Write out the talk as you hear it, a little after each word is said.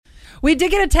We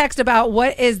did get a text about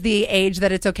what is the age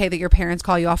that it's okay that your parents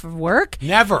call you off of work.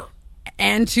 Never.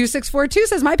 And 2642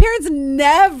 says, my parents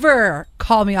never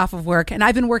call me off of work. And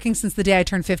I've been working since the day I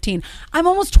turned 15. I'm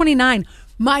almost 29.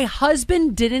 My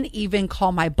husband didn't even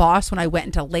call my boss when I went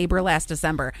into labor last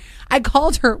December. I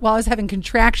called her while I was having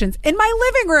contractions in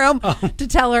my living room to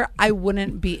tell her I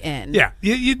wouldn't be in. Yeah,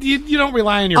 you don't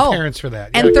rely on your parents for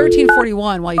that. And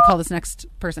 1341, while you call this next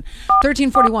person,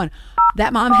 1341,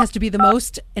 that mom has to be the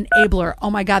most enabler.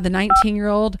 Oh my God, the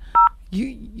 19-year-old,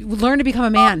 you learn to become a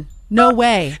man. No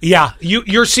way. Yeah,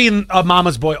 you're seeing a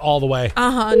mama's boy all the way.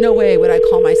 No way would I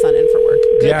call my son in for work.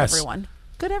 Good Yes. everyone.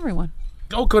 Good everyone.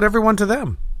 Oh, good everyone to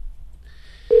them.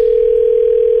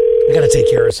 I got to take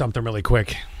care of something really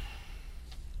quick.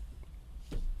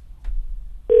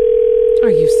 Are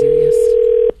you serious?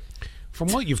 From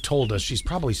what you've told us, she's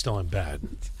probably still in bed.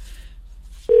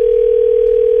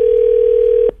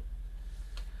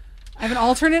 I have an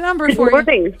alternate number for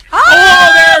Morning. you.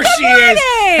 Oh, there she is.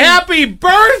 morning. Happy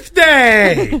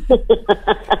birthday.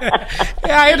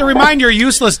 Yeah, I had to remind your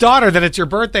useless daughter that it's your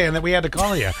birthday and that we had to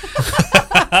call you.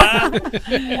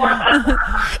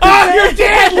 Oh, your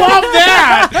dad loved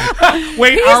that.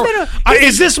 Wait,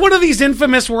 is this one of these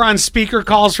infamous we're on speaker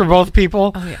calls for both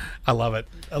people? Oh, yeah. I love it.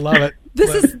 I love it.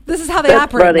 This is how they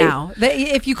operate funny. now.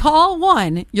 If you call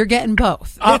one, you're getting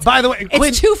both. By the way, Quinn,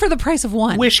 It's two for the price of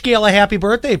one. wish Gail a happy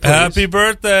birthday, please. Happy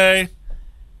birthday.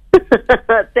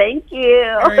 Thank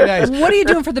you. Very nice. What are you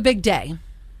doing for the big day?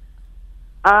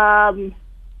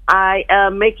 I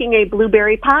am making a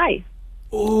blueberry pie.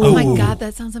 Oh my God,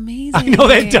 that sounds amazing. I know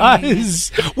that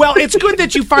does. Well, it's good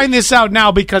that you find this out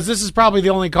now because this is probably the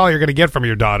only call you're going to get from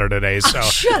your daughter today. So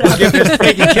Shut up. get this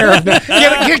taken care of.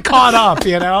 Get caught up,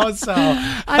 you know. So,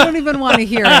 I don't even want to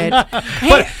hear it.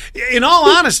 but in all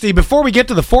honesty, before we get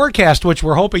to the forecast, which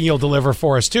we're hoping you'll deliver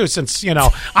for us too, since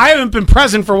I haven't been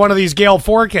present for one of these Gail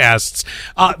forecasts.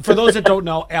 For those that don't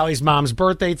know, Allie's mom's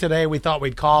birthday today. We thought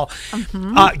we'd call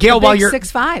Gail while you're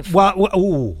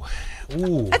 6'5".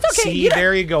 Ooh, That's okay. See,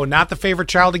 there you go. Not the favorite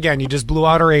child again. You just blew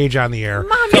out her age on the air.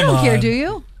 Mom, you don't care, do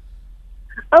you?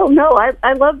 Oh, no,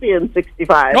 I love being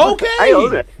 65. Okay. I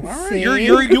own it. All right. See?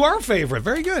 You are a favorite.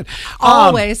 Very good.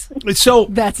 Always. So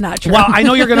That's not true. Well, I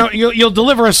know you'll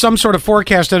deliver us some sort of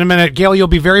forecast in a minute. Gail, you'll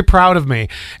be very proud of me.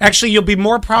 Actually, you'll be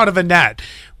more proud of Annette.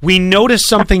 We noticed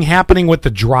something happening with the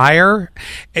dryer.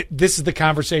 This is the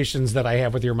conversations that I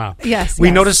have with your mom. Yes. We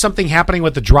noticed something happening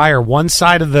with the dryer. One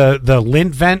side of the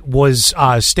lint vent was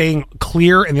staying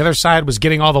clear, and the other side was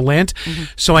getting all the lint. Mm-hmm.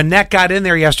 So Annette got in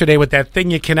there yesterday with that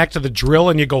thing you connect to the drill,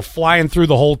 and you go flying through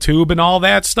the whole tube and all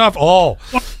that stuff. Oh,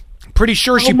 pretty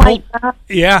sure she pulled. God.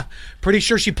 Yeah, pretty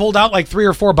sure she pulled out like 3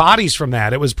 or 4 bodies from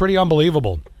that. It was pretty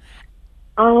unbelievable.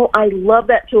 Oh, I love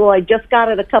that tool. I just got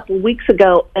it a couple of weeks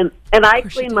ago, and I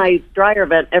clean my dryer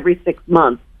vent every 6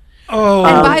 months. Oh,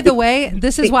 And by the way,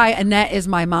 this is why Annette is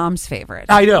my mom's favorite.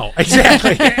 I know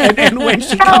exactly. and when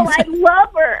she Oh, comes, I love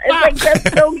her. It's like,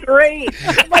 that's so great.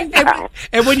 Oh, my God.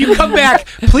 and when you come back,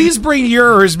 please bring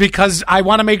yours because I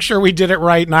want to make sure we did it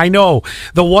right. And I know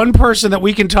the one person that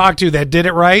we can talk to that did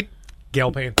it right, Gail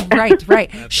Payne.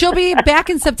 Right. She'll be back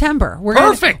in September.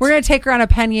 Perfect. We're gonna take her on a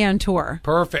Penn Yan tour.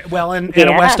 Perfect. Well, and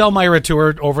a West Elmira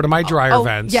tour over to my dryer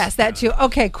vents. Yes, that too.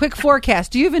 Okay, quick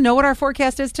forecast. Do you even know what our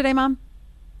forecast is today, Mom?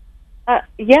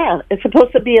 Yeah, it's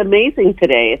supposed to be amazing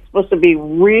today. It's supposed to be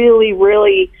really,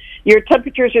 really, your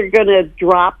temperatures are going to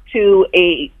drop to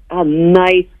a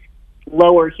nice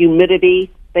lower humidity.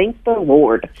 Thank the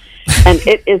Lord. And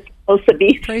it is supposed to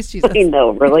be, Praise Jesus. I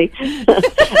know, really.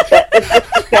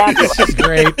 This is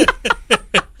great.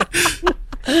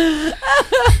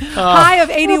 High of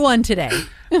 81 today.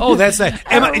 Oh, that's that.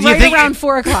 Do you Right think around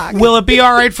 4 o'clock. Will it be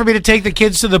all right for me to take the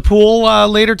kids to the pool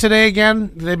later today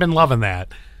again? They've been loving that.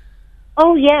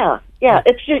 Oh, yeah. Yeah,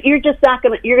 it's just, you're going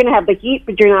to have the heat,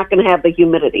 but you're not going to have the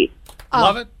humidity.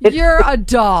 Love it. You're a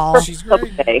doll. She's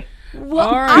great. Okay. Well,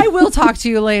 All right. I will talk to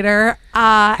you later. Hey,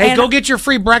 and go get your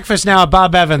free breakfast now at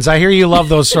Bob Evans. I hear you love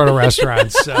those sort of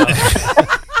restaurants. So.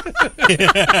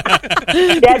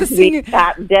 Dead to me,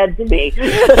 Pat. Dead to me.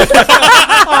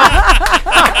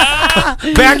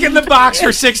 Back in the box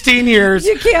for 16 years.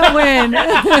 You can't win.